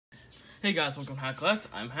Hey guys, welcome to Hack Collects.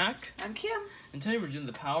 I'm Hack. I'm Kim. And today we're doing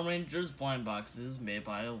the Power Rangers blind boxes made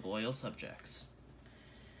by Loyal Subjects.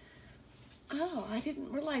 Oh, I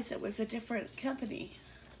didn't realize it was a different company.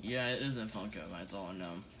 Yeah, it isn't Funko, that's all I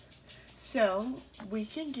know. So, we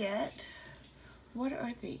can get... What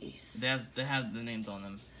are these? They have the names on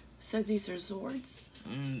them. So these are Zords?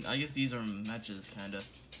 I guess these are matches, kinda.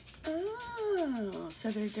 Oh,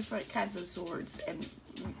 so they're different kinds of Zords and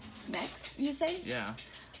mechs, you say? Yeah.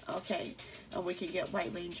 Okay, and we can get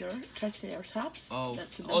White Ranger, Triceratops. Oh,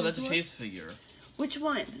 that's a Zord? Chase figure. Which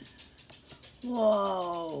one?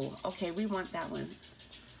 Whoa. Okay, we want that one.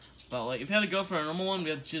 But like, if you had to go for a normal one, we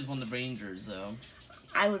have to choose one of the Rangers, though.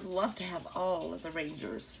 I would love to have all of the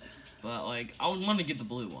Rangers. But like, I would want to get the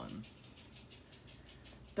blue one.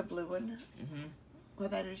 The blue one? Mm-hmm. Well,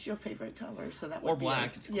 that is your favorite color, so that would be... Or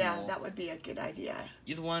black, it's cool. Yeah, that would be a good idea.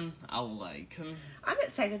 Either one, I'll like. I'm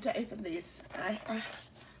excited to open these.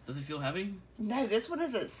 Does it feel heavy? No, this one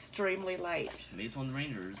is extremely light. Maybe it's one of the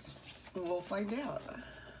Rangers. We'll find out.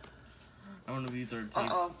 I don't know if these are taped.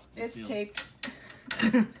 Uh-oh, it's taped.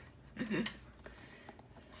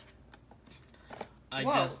 I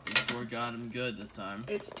guess the store got him good this time.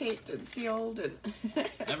 It's taped and sealed and...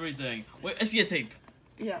 Everything. Wait, I see a tape.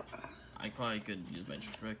 Yeah. I probably could use my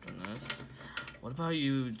trick on this. What about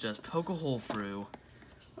you just poke a hole through?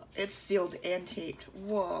 It's sealed and taped.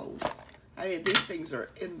 Whoa. I mean, these things are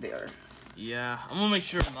in there. Yeah, I'm gonna make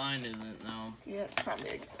sure mine isn't now. Yeah, it's probably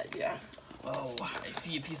a good idea. Oh, I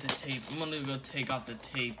see a piece of tape. I'm gonna go take off the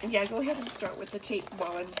tape. Yeah, go ahead and start with the tape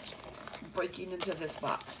while I'm breaking into this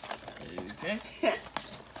box. Okay.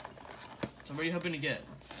 So what are you hoping to get?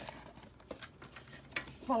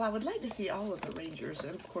 Well, I would like to see all of the Rangers,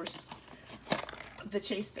 and of course, the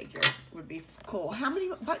Chase figure would be cool. How many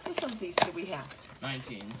boxes of these do we have?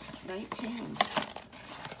 19. 19.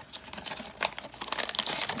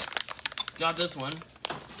 Got this one.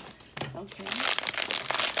 Okay.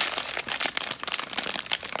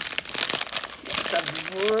 It's a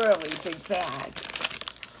really big bag.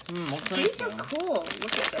 Looks nice. These are cool.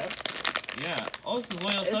 Look at this. Yeah. Oh, this is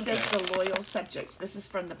Loyal It Subjects. says the Loyal Subjects. This is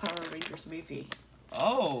from the Power Rangers movie.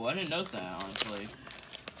 Oh, I didn't notice that, honestly.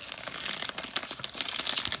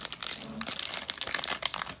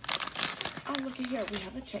 Oh, look at here. We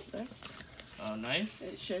have a checklist. Oh, It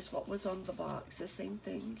nice. shows what was on the box. The same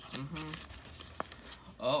thing.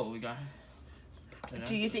 Oh, we got...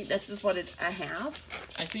 Do you think this is what I have?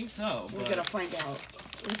 I think so. We're going to find out.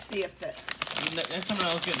 Let's see if that... Next time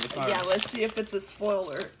I'll get in the car. Yeah, let's see if it's a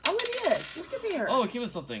spoiler. Oh, it is. Look at there. Oh, it came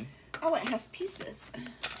with something. Oh, it has pieces.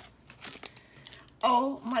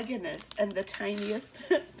 Oh, my goodness. And the tiniest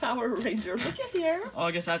Power Ranger. Look at here. Oh,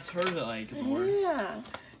 I guess that's her, like, Zord. Yeah.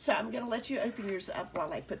 So I'm going to let you open yours up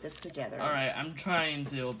while I put this together. Alright, I'm trying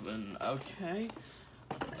to open... Okay.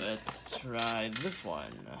 Let's try this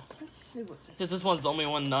one. Let's see what this is. Because this one's the only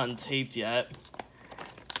one not untaped yet.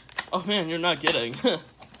 Oh man, you're not kidding.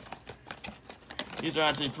 These are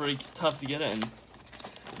actually pretty tough to get in.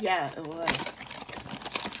 Yeah, it was.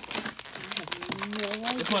 I have no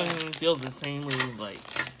idea. This one feels insanely light.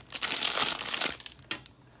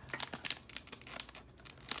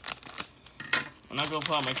 I'm not going to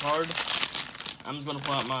pull out my card. I'm just going to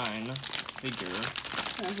pull out mine. Figure.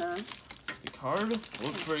 Uh-huh. The card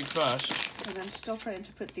looks very crushed. And I'm still trying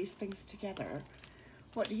to put these things together.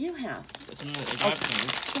 What do you have? It's in the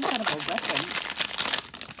attachment. Some kind of a weapon.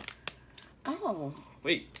 Oh.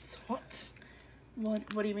 Wait, what?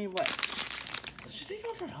 What do you mean, what? Did she take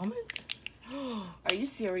off her helmet? Are you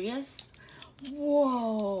serious?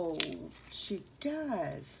 Whoa. She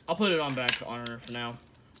does. I'll put it on back on her for now.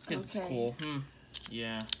 It's Okay. cool.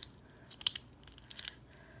 Yeah.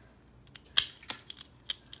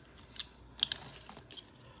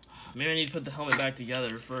 Maybe I need to put the helmet back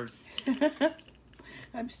together first.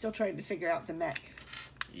 I'm still trying to figure out the mech.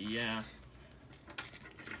 Yeah.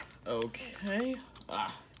 Okay.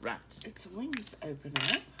 Ah, rats. Its wings open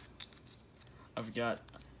up. I forgot.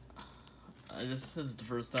 This is the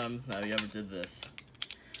first time that we ever did this.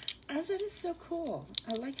 Oh, that is so cool.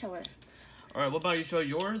 I like how it... Alright, what about you show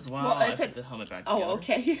yours while Well, I put the helmet back together? Oh,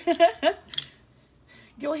 okay.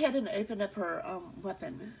 Go ahead and open up her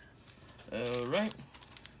weapon. Alright.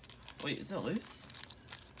 Wait, is that loose?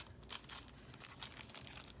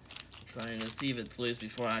 I'm trying to see if it's loose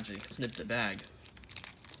before I actually snip the bag.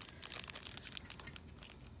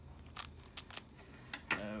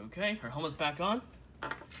 Okay, her helmet's back on.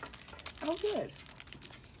 Oh, good.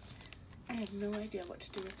 I have no idea what to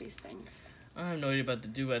do with these things. I have no idea about to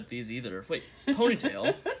do at these either. Wait,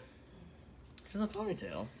 ponytail? She's a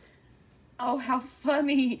ponytail. Oh, how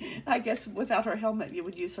funny. I guess without her helmet, you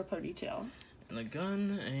would use her ponytail. And a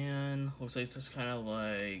gun, and looks like it's just kind of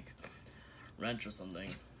like wrench or something.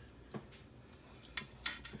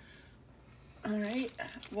 Alright,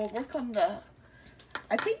 we'll work on the,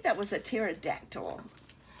 I think that was a pterodactyl.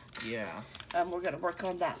 Yeah. We're going to work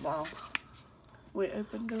on that while we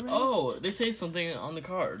open the rest. Oh, they say something on the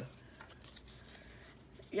card.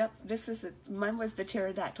 Yep, mine was the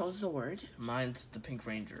pterodactyl Zord. Mine's the Pink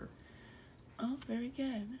Ranger. Oh, very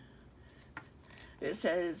good. It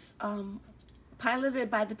says,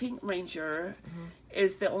 piloted by the Pink Ranger,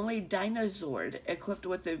 is the only Dinozord equipped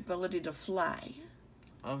with the ability to fly.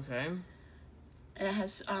 Okay. It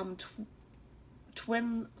has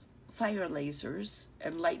twin fire lasers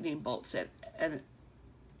and lightning bolts it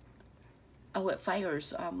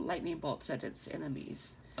fires lightning bolts at its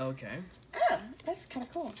enemies. Okay. Yeah, that's kind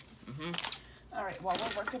of cool. All right, while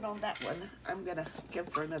we're working on that one, I'm gonna give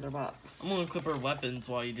for another box. I'm gonna equip her weapons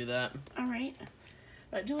while you do that. All right.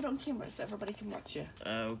 Do it on camera so everybody can watch you.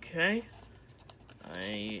 Okay.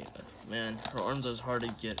 Man, her arms are hard to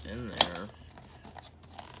get in there.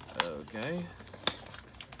 Okay.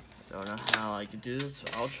 Don't know how I can do this.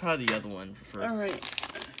 I'll try the other one first. All right.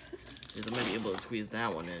 Because I might be able to squeeze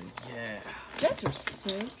that one in. Yeah. Those are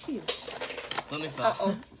so cute. Something fell.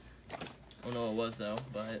 Uh-oh. I don't know what it was, though,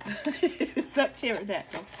 but... It's that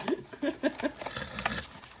pterodactyl.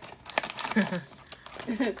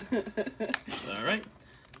 Alright.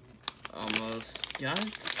 Almost got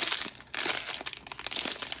it.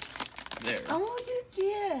 There. Oh, you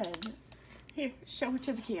did. Here, show it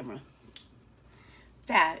to the camera.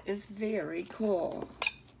 That is very cool.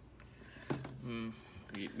 We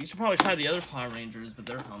should probably try the other Power Rangers with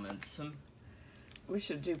their helmets. We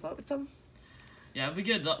should do both of them. Yeah, if we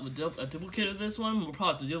get a duplicate of this one, we'll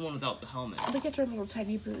probably have to do one without the helmet. Look at her little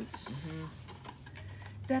tiny boots.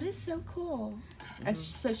 That is so cool. And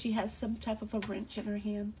so she has some type of a wrench in her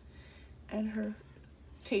hand, and her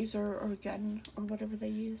taser or gun or whatever they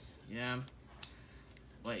use. Yeah.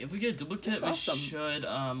 Like, if we get a duplicate, That's awesome. we should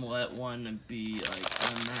let one be like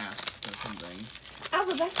unmasked or something. Oh,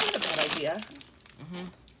 well, that's not a bad idea.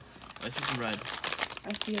 I see some red.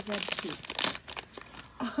 I see a red too.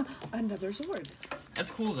 Another Zord.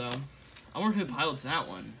 That's cool though. I wonder who pilots that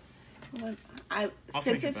one. Well, take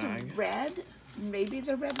since your it's bag. red, maybe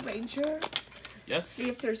the Red Ranger. Yes. See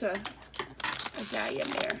if there's a guy in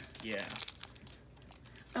there. Yeah.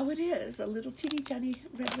 Oh, it is a little teeny tiny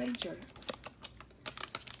Red Ranger.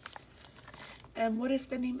 And what is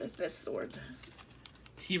the name of this sword?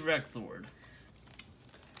 T-Rex Zord.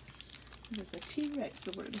 It's a T-Rex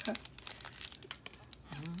sword, huh?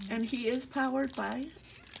 And he is powered by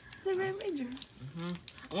the Red Ranger.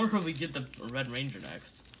 I wonder if we get the Red Ranger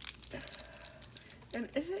next. And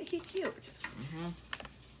isn't he cute?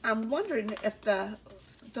 I'm wondering if the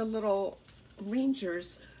little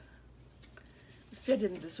Rangers fit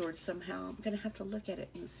into the sword somehow. I'm gonna have to look at it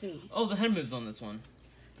and see. Oh, the head moves on this one.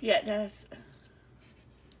 Yeah, it does.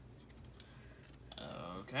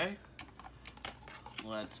 Okay.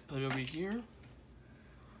 Let's put it over here.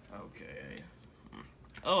 Okay.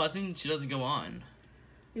 Oh, I think she doesn't go on.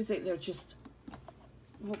 You think they're just...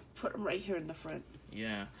 We'll put them right here in the front.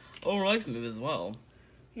 Yeah. Oh, her legs move as well.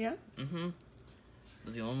 Yeah? Does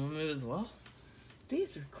the other one move as well?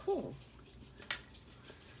 These are cool.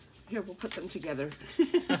 Here, we'll put them together.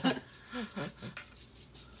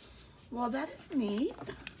 Well, that is neat.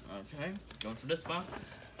 Okay. Going for this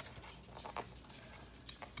box.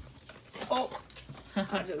 Oh!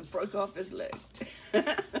 I just broke off his leg. Look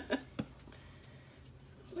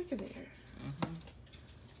at there.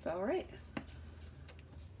 It's all right.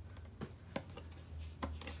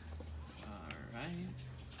 Alright.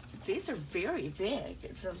 These are very big.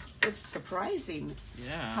 It's surprising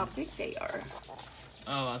Yeah. how big they are.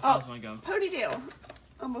 Oh, I thought it was my go. Ponytail.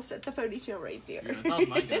 Almost at the ponytail right there. Yeah, I thought it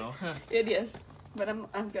was my go. It is. But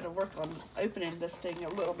I'm gonna work on opening this thing a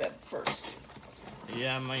little bit first.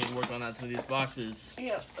 Yeah, I might work on that some of these boxes.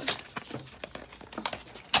 Yeah.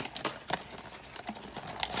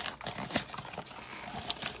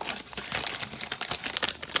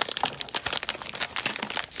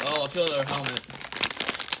 Oh, I feel their helmet.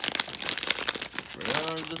 Where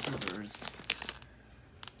are the scissors?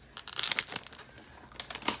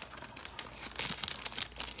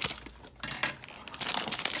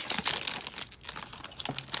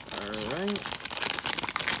 Alright.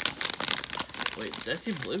 Wait, did I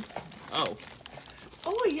see blue? Oh,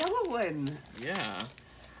 Oh, a yellow one. yeah.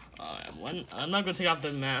 I'm not gonna take off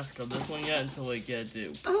the mask of this one yet until we get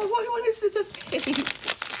to. Oh, why one is in the face?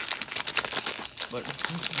 But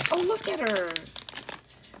Oh, look at her.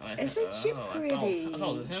 Isn't she I pretty?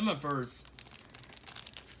 thought it was him at first.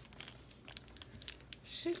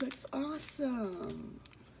 She looks awesome.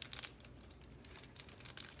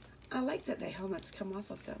 I like that the helmets come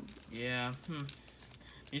off of them. Yeah.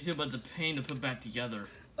 You see about the pain to put back together.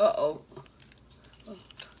 Uh-oh.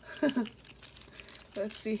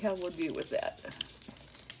 Let's see how we'll do with that.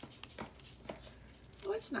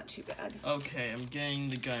 Oh, it's not too bad. Okay, I'm getting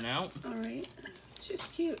the gun out. All right. She's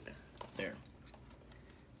cute. There.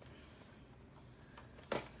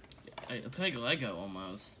 It's like Lego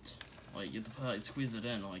almost. Like, you have to like, squeeze it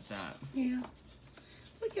in like that. Yeah.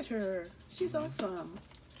 Look at her. She's awesome.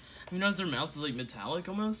 You notice their mouths is like metallic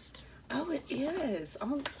almost? Oh, it is.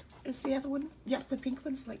 Oh, is the other one? Yep, the pink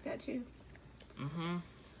one's like that too. Mm-hmm.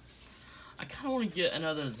 I kind of want to get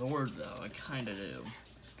another Zord, though. I kind of do.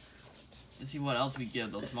 To see what else we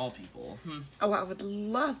give those small people. Oh, I would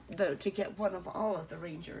love, though, to get one of all of the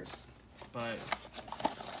Rangers. But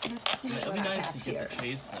let's see it'd what be I nice have to here. get the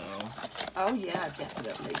chase, though. Oh, yeah,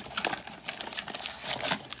 definitely.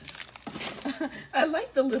 I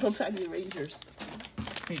like the little tiny Rangers.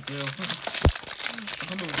 Me too.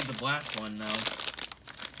 I'm gonna get the black one now.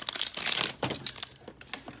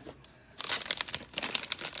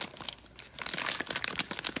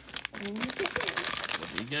 What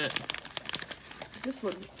do you get? This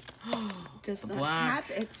one does not black.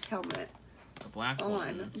 have its helmet The black on.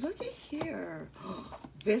 one. Look at here.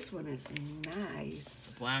 This one is nice.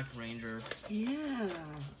 The Black Ranger. Yeah.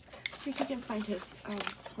 See if you can find his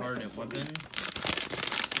Card and weapon.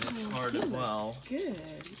 And his card as well. Looks good.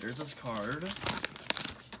 There's his card.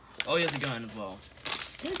 Oh, he has a gun as well.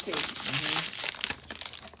 Does he?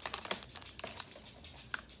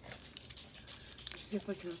 See if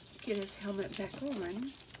we can get his helmet back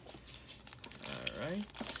on. Alright.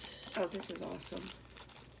 Oh, this is awesome.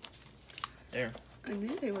 There. I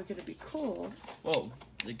knew they were going to be cool. Whoa,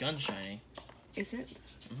 the gun's shiny. Is it?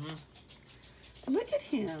 Look at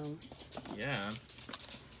him. Yeah.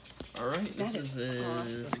 Alright, this That is is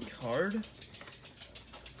his awesome. card.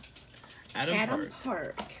 Adam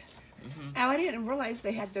Park. Oh, I didn't realize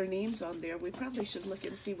they had their names on there. We probably should look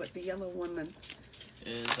and see what the yellow one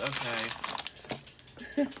Is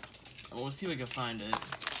okay. We'll see if we can find it.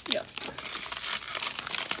 Yep.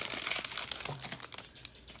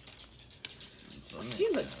 He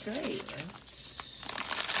looks great.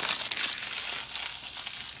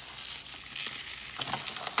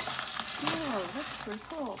 Oh, that's pretty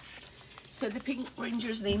cool. So the Pink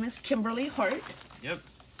Ranger's name is Kimberly Hart. Yep.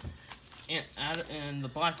 And the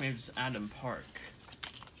Black Ranger's Adam Park.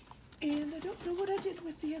 And I don't know what I did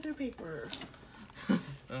with the other paper.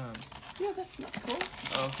 Yeah, that's not cool.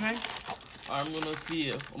 Okay. I'm gonna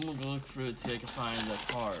see. I'm gonna look through it, see if I can find the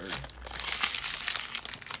card.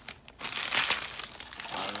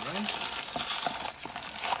 Alright.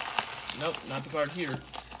 Nope, not the card here.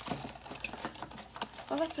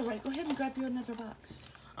 Oh, that's alright. Go ahead and grab you another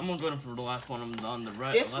box. I'm gonna go for the last one on the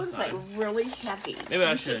right. This left one's side. like really heavy. Maybe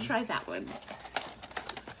I You should. try that one.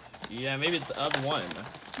 Yeah, maybe it's the other one.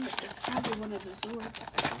 It's probably one of the Zords.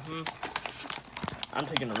 I'm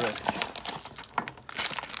taking a risk.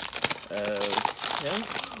 Okay.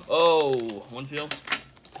 Oh, one feel.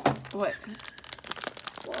 What?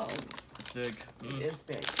 Whoa. It's big. It is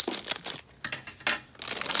big.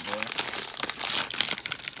 Oh boy.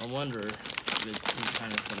 I wonder if it's some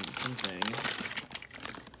kind of something.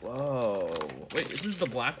 Whoa. Wait, is this the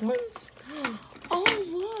black ones? Oh,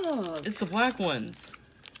 look. It's the black ones.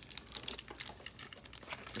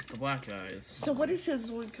 It's the black guys. So what is his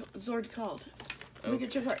Zord called? Look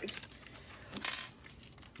at your card.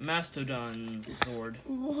 Mastodon Zord.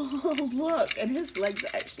 Whoa, look. And his legs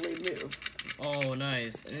actually move. Oh,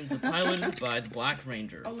 nice. And it's piloted by the Black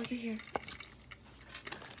Ranger. Oh, look at here.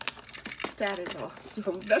 That is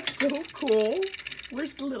awesome. That's so cool.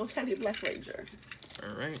 Where's the little tiny Black Ranger?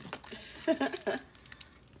 Alright.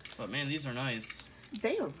 But man, these are nice.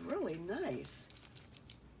 They are really nice.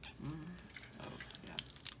 Oh, yeah.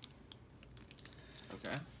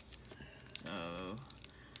 Okay. So,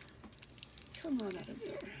 Come on out of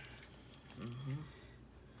there.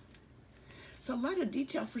 It's a lot of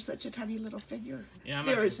detail for such a tiny little figure. yeah,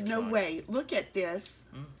 There is no way. Look at this.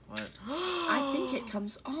 What? I think it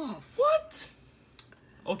comes off. What?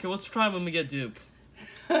 Okay, let's try when we get dupe.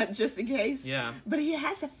 Just in case. Yeah. But he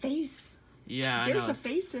has a face. Yeah, I know. There's a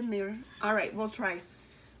face in there. All right, we'll try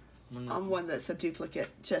When on one that's a duplicate,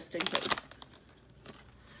 just in case.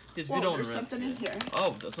 Because Whoa, we don't there's risk something in it. here.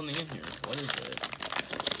 Oh, there's something in here. What is it?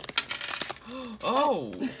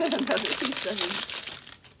 Oh! Another piece of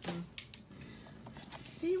him.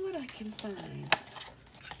 See what I can find.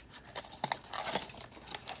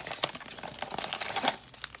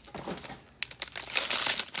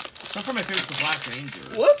 So far my favorite's the Black Ranger.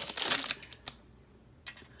 Whoops!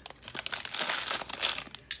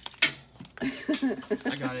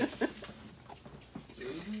 I got it.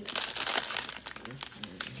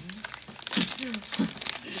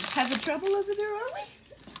 Having trouble over there, are we?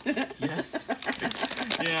 Yes.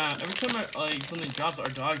 Yeah, every time something drops, our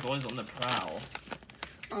dog's always on the prowl.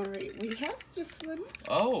 Alright, we have this one.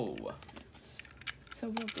 Oh. So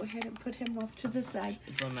we'll go ahead and put him off to the side.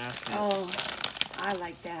 It's unmasking. Oh, I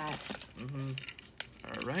like that. Mm-hmm.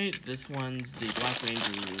 Alright, this one's the Black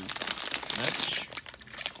Ranger's Netch,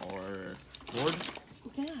 or Sword.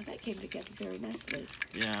 Yeah, that came together very nicely.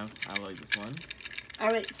 Yeah, I like this one.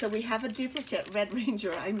 Alright, so we have a duplicate Red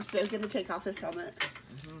Ranger. I'm so going to take off his helmet.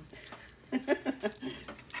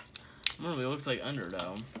 Really looks like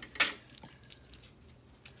Undertow.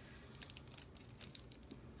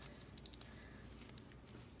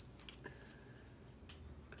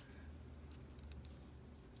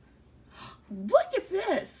 Look at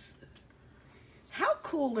this! How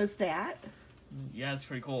cool is that? Yeah, it's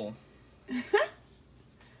pretty cool.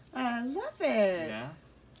 I love it. Yeah.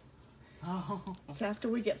 Oh. So after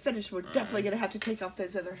we get finished, we're definitely going to have to take off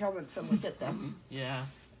those other helmets and look at them. Yeah.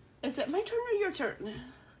 Is it my turn or your turn?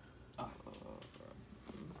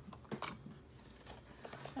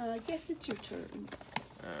 I guess it's your turn.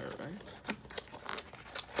 Alright.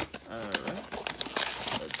 Alright.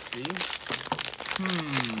 Let's see.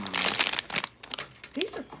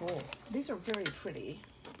 These are cool. These are very pretty.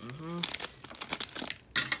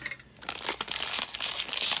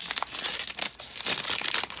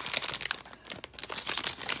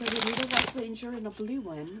 So we need a white ranger and a blue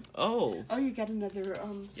one. Oh. Oh, you got another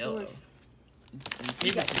Yellow. sword.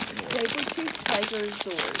 You got Saber-tooth Tiger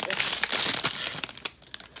Zord.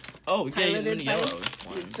 Oh, okay, Piloted the by yellow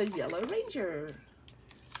one. the Yellow Ranger.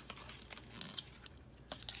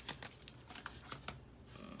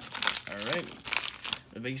 Alright.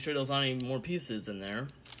 Making sure there's not any more pieces in there.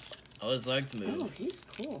 I always like to move. Oh, he's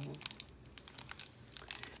cool.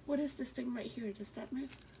 What is this thing right here? Does that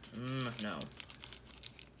move? No.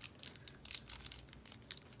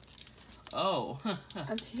 Oh.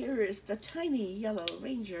 And here is the tiny Yellow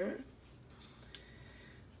Ranger.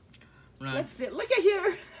 Right. Let's see. Look at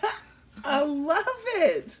here. I love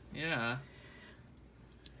it. Yeah.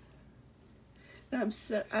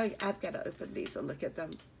 I've got to open these and look at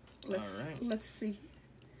them. Let's see.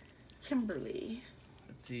 Kimberly.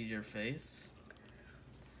 Let's see your face.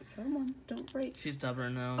 Come on, don't break. She's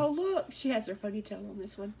stubborn now. Oh, look. She has her ponytail on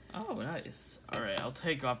this one. Oh, nice. Alright, I'll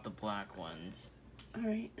take off the black ones. All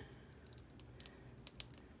right.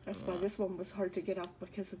 That's why this one was hard to get off,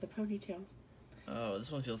 because of the ponytail. Oh,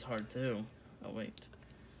 this one feels hard too. Oh, wait.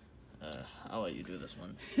 I'll let you do this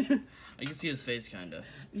one. I can see his face, kinda.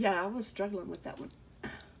 Yeah, I was struggling with that one.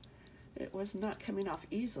 It was not coming off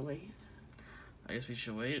easily. I guess we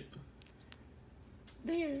should wait.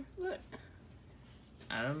 There, look.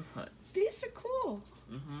 Adam? These are cool.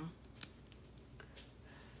 Mm-hmm.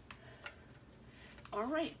 All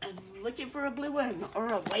right, I'm looking for a blue one or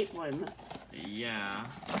a white one. Yeah.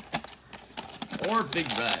 Or Big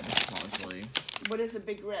Red, honestly. What is a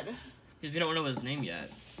big red? Because we don't know his name yet.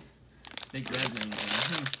 Big Red Ranger.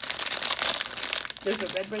 There's a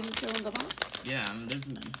red ranger in the box? Yeah, there's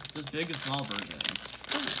big and small versions.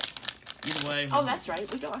 Oh. Either way. Oh, that's right.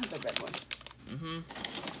 We don't have a red one.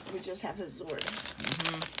 Mm-hmm. We just have his Zord.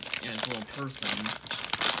 Mm-hmm. And his little person.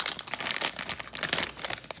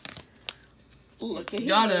 Look at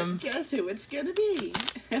Got him. Guess who it's gonna be?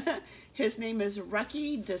 His name is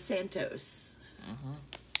Rocky DeSantos. Uh-huh.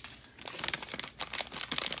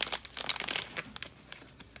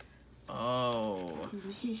 Oh.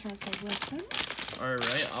 He has a weapon.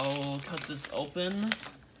 Alright, I'll cut this open.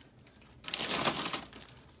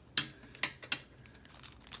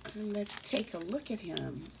 And let's take a look at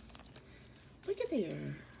him. Look at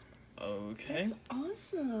there. Okay. That's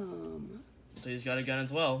awesome. So he's got a gun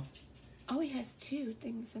as well. Oh, he has two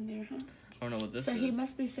things in there, huh? I don't know what this so is. he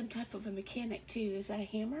must be some type of a mechanic, too. Is that a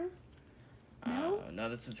hammer? No? No,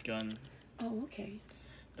 this is gun. Oh, okay.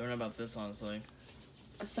 Don't know about this, honestly.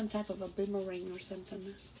 Some type of a boomerang or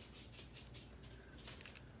something.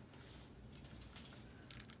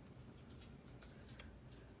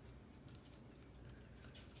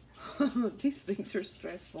 These things are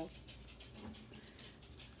stressful.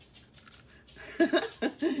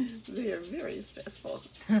 They are very stressful.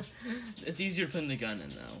 It's easier putting the gun in,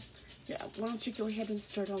 though. Yeah, why don't you go ahead and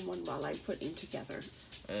start on one while I put him together.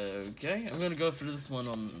 Okay, I'm gonna go for this one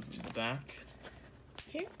on the back.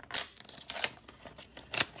 Okay.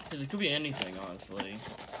 Because it could be anything, honestly.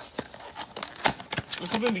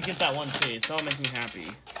 Let's hope we get that one face. That'll make me happy.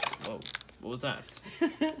 Whoa, what was that?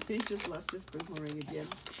 He just lost his boomerang again.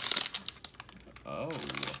 Oh.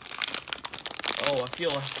 Oh, I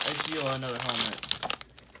feel another helmet.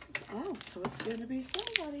 Oh, so it's gonna be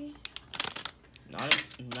somebody. Not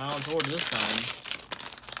a sword this time.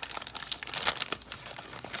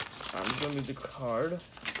 I'm gonna move the card.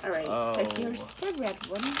 Alright, Oh. so here's the red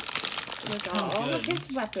one with all of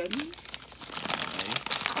his weapons.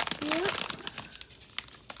 Nice. Yep.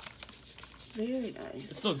 Very nice.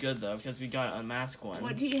 It's still good though because we got a mask one.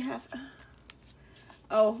 What do you have?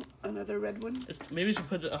 Oh, another red one. Maybe we should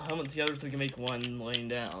put the helmet together so we can make one laying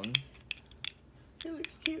down. It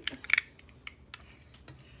looks cute.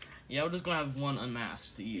 Yeah, we're just gonna have one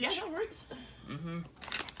unmasked each. Yeah, that works.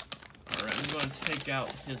 Alright, I'm gonna take out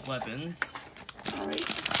his weapons. Alright.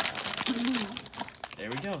 There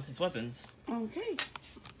we go, his weapons. Okay.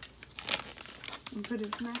 And put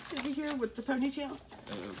his mask over here with the ponytail.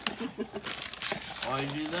 Okay. While I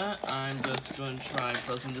do that, I'm just going to try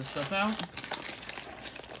pressing this stuff out.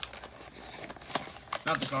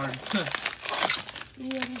 Not the cards.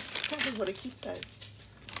 Yeah, I probably want to keep those.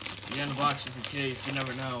 Yeah, in the box just in case, you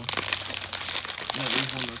never know. You might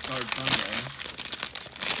lose one of those cards someday.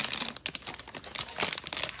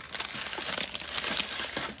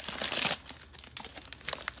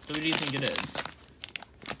 So what do you think it is?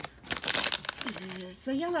 It's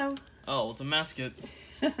a yellow. Oh, it's a mascot.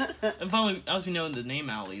 And finally, as we know, the name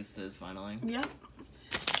at least is finally. Yep.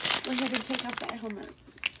 Go ahead and take off that helmet.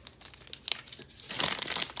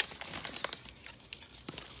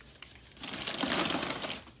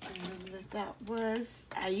 And that was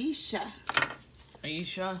Aisha.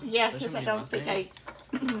 Aisha? Yeah, That's because her I don't think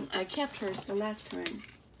name. I kept hers the last time.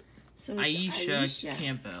 So it's Aisha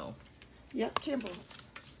Campbell. Yep, Campbell.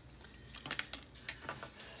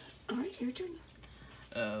 All right, your turn.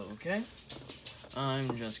 Okay.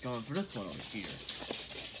 I'm just going for this one over here.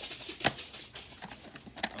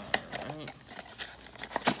 Alright.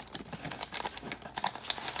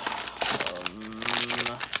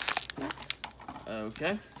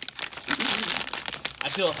 Okay. I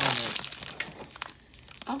feel a helmet.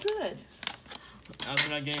 Oh, good. As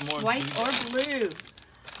we're not getting more White or blue?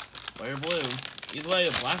 White or blue. Either way,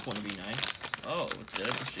 a black one would be nice. Oh, did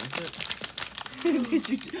I just jinx it? Did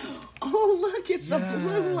you? Oh, look, it's a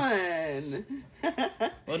blue Yes. one.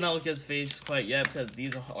 Well, not look at his face quite yet because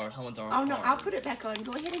these are helmets are Oh no, hard. I'll put it back on.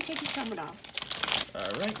 Go ahead and take his helmet off.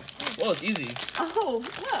 Alright. Well, it's easy. Oh,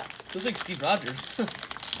 look. Looks like Steve Rogers.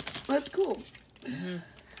 That's cool. In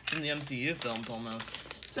the MCU films,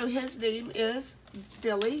 almost. So his name is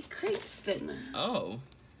Billy Cranston. Oh.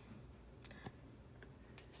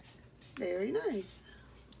 Very nice.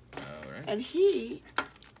 Alright. And he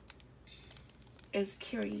is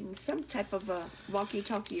carrying some type of a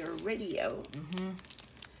walkie-talkie or radio.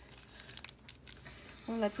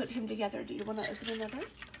 Well, I put him together. Do you want to open another?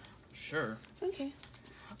 Sure. Okay.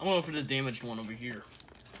 I'm going for the damaged one over here.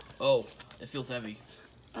 Oh, it feels heavy.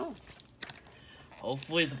 Oh.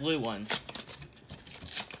 Hopefully it's a blue one.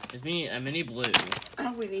 There's a mini blue.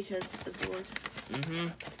 Oh, we need his Zord.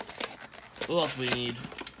 What else do we need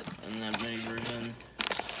in that mini version?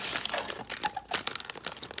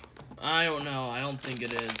 I don't know. I don't think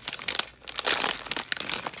it is.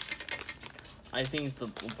 I think it's the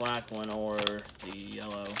black one or the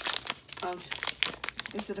yellow. Oh.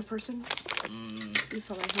 Is it a person? You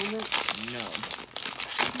feel like helmet? No.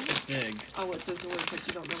 It's big. Oh, it's a Zord, but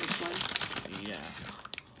you don't know which one. Yeah.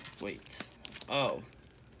 Wait. Oh.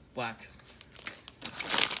 Black.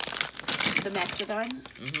 The Mastodon?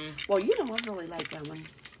 Well, you know I really like that one.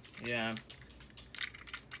 Yeah.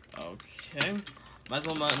 Okay. Might as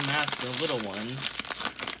well mask the little one.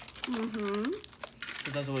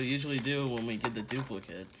 Because that's what we usually do when we get the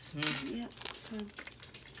duplicates. Yep. So,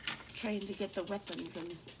 trying to get the weapons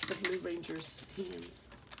in the Blue Ranger's hands.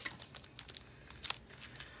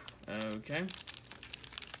 Okay.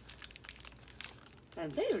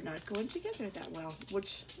 And they are not going together that well,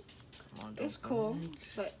 which is cool,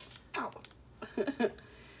 but ow.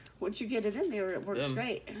 Once you get it in there, it works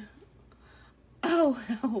great. Oh,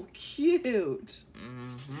 how cute.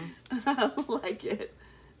 I like it.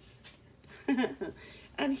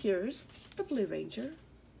 And here's the Blue Ranger.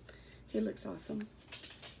 He looks awesome.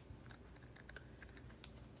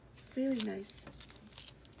 Very nice.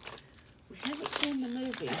 We haven't seen the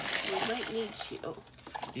movie. We might need you.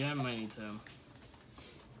 Yeah, I might need to.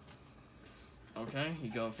 Okay, you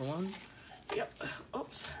go for one. Yep.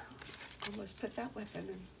 Oops. Almost put that weapon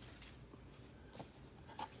in.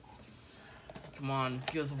 Come on,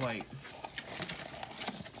 give us a white.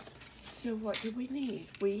 So what do we need?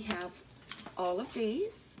 We have all of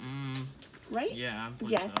these, right? Yeah, I'm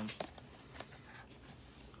Yes. so.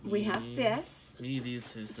 We have this. We need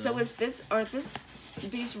these two still. So is this, are this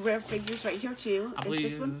these rare figures right here too. I Is believe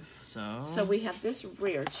this one? so. So we have this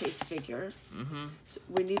rare Chase figure. Mm-hmm. So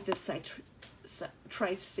we need this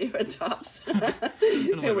Triceratops. What,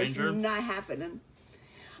 It was Ranger? not happening.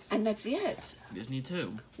 And that's it. You just need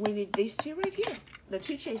 2. We need these 2 right here. The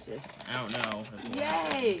 2 chases. I don't know.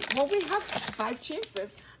 Yay! Well, we have 5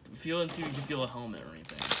 chances. Feel and see if you can feel a helmet or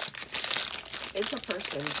anything. It's a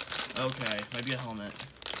person. Okay, might be a helmet.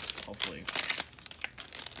 Hopefully.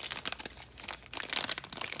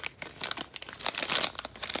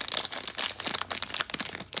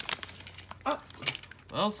 Oh,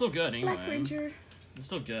 Well, it's still good anyway. Black Ranger. It's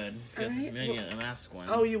still good. Because Alright, we well- get a mask one.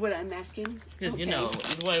 Oh, you would unmask him? Because, you Okay. know,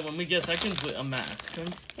 the way when we get seconds with a mask.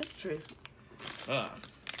 That's true. Oh,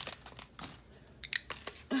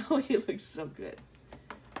 he looks so good.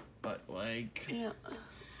 But, like, Yeah.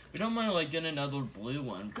 we don't mind, like, getting another blue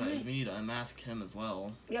one. Because Alright. we need to unmask him as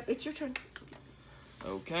well. Yep, it's your turn.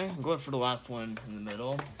 Okay, I'm going for the last one in the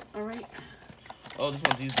middle. All right. Oh, this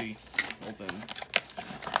one's easy. Open.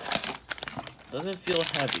 Doesn't feel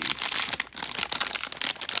heavy.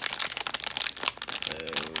 So,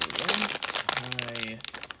 I wait.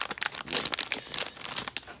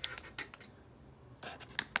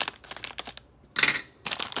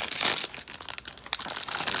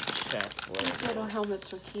 Check what These it little is.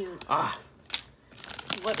 helmets are cute. Ah,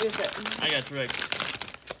 What is it? I got tricks.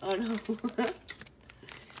 Oh, no.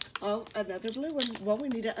 Oh, another blue one. Well, we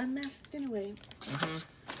need to unmask anyway. Well,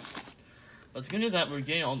 it's good news that we're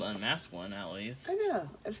getting all the unmasked one at least. I know.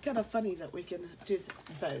 It's kind of funny that we can do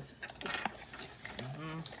both.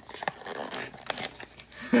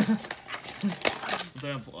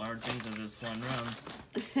 Example, our things are just flying around.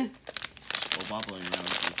 Or wobbling around,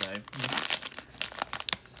 I should say.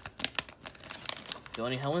 Feel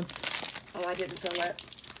any helmets? Oh, I didn't feel that.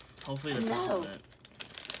 Hopefully that's No. not helmet.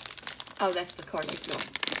 Oh, that's the card I feel.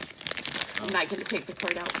 I'm not going to take the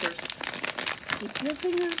card out first. Keep your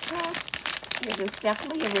fingers crossed. It is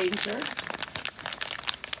definitely a Ranger.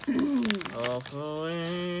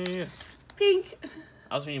 Hopefully. Pink.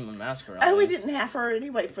 I was meaning unmask her. Oh, we didn't have her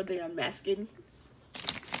anyway for the unmasking.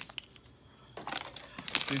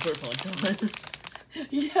 We put her ponytail in.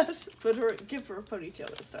 Yes, give her a ponytail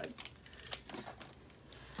this time.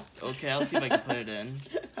 Okay, I'll see if I can put it in.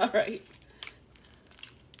 All right.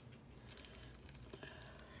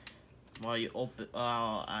 While you open,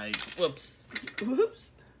 whoops.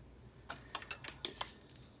 Whoops.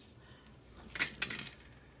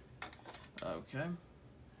 Okay.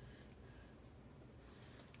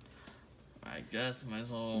 I guess might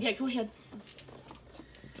as well Yeah, go ahead.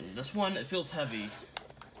 open this one. It feels heavy.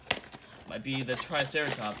 Might be the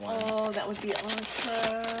Triceratops one. Oh, that would be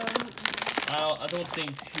awesome. I don't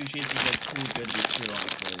think 2 chases are too good to be true,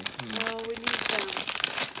 honestly. Oh, we need them.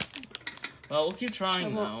 Well, we'll keep trying I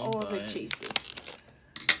now. want all the But cheeses.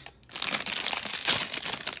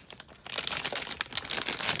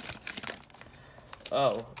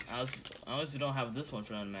 oh, at least we don't have this one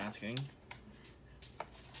for unmasking.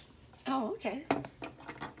 Oh, okay.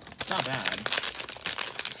 It's not bad.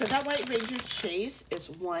 So that White Ranger chase is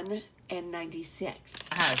 1/96.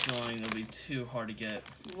 I had a feeling it would be too hard to get.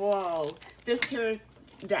 Whoa. This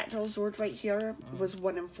pterodactyl sword right here was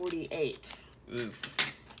 1/48.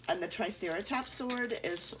 Oof. And the Triceratops sword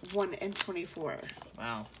is 1/24.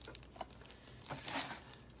 Wow.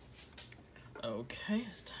 Okay,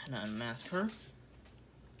 it's time to unmask her.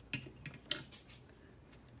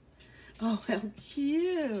 Oh, how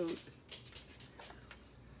cute.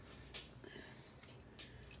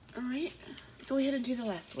 All right. Go ahead and do the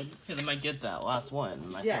last one. Yeah, I might get that last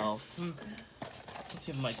one myself. Yes. Let's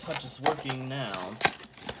see if my touch is working now.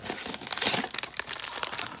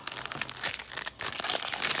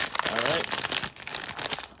 Alright.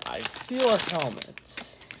 I feel a helmet.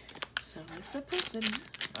 So it's a person.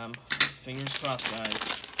 Fingers crossed,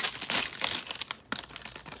 guys.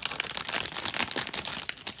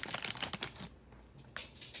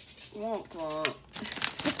 Wonk wonk.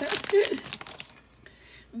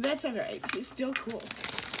 That's alright. He's still cool.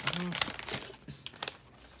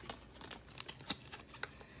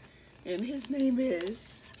 And his name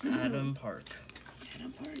is Adam Park.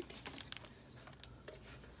 Adam Park.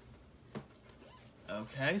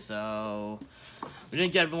 Okay, so we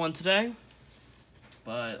didn't get everyone today,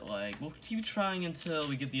 but like we'll keep trying until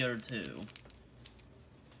we get the other 2.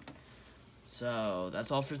 So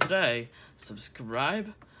that's all for today.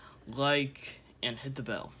 Subscribe, like, and hit the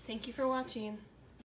bell. Thank you for watching.